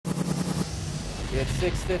It's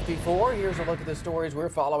 6:54. Here's a look at the stories we're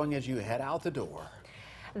following as you head out the door.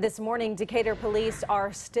 This morning, Decatur police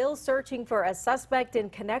are still searching for a suspect in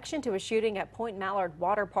connection to a shooting at Point Mallard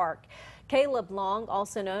Water Park. Caleb Long,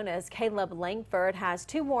 also known as Caleb Langford, has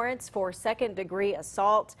 2 warrants for second-degree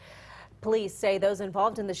assault. Police say those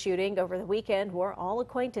involved in the shooting over the weekend were all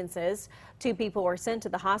acquaintances. 2 people were sent to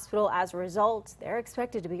the hospital as a result. They're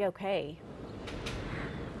expected to be okay.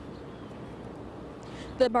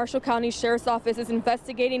 The Marshall County Sheriff's Office is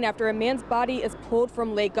investigating after a man's body is pulled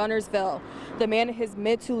from Lake Gunnersville. The man in his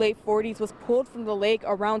mid to late 40s was pulled from the lake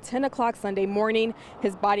around 10 o'clock Sunday morning.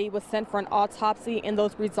 His body was sent for an autopsy, and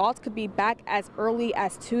those results could be back as early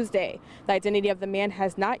as Tuesday. The identity of the man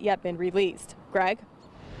has not yet been released. Greg?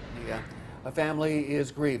 Yeah. A family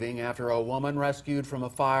is grieving after a woman rescued from a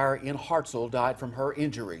fire in Hartselle died from her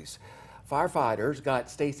injuries. Firefighters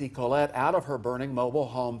got Stacy Collette out of her burning mobile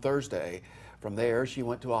home Thursday. From there, she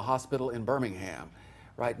went to a hospital in Birmingham.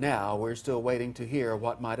 Right now, we're still waiting to hear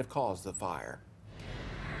what might have caused the fire.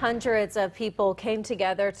 Hundreds of people came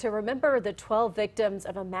together to remember the 12 victims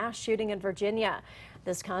of a mass shooting in Virginia.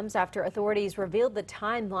 This comes after authorities revealed the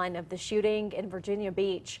timeline of the shooting in Virginia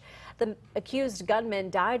Beach. The accused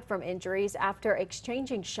gunman died from injuries after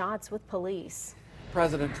exchanging shots with police.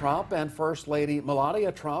 President Trump and First Lady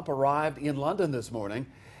Melania Trump arrived in London this morning.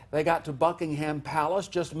 They got to Buckingham Palace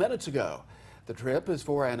just minutes ago. The trip is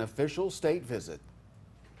for an official state visit.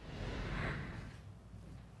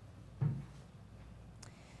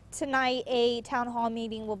 Tonight, a town hall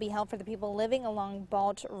meeting will be held for the people living along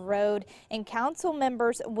Balch Road, and council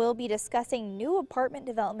members will be discussing new apartment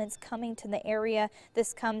developments coming to the area.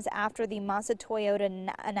 This comes after the Mazda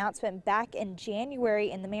Toyota announcement back in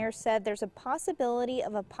January, and the mayor said there's a possibility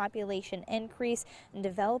of a population increase, and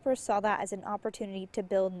developers saw that as an opportunity to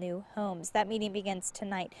build new homes. That meeting begins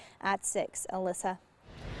tonight at 6. Alyssa.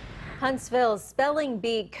 Huntsville's Spelling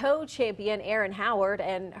Bee co-champion Erin Howard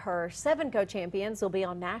and her 7 co-champions will be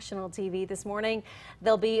on national TV this morning.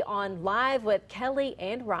 They'll be on Live with Kelly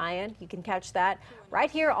and Ryan. You can catch that right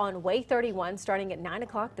here on Way 31 starting at 9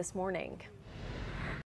 o'clock this morning.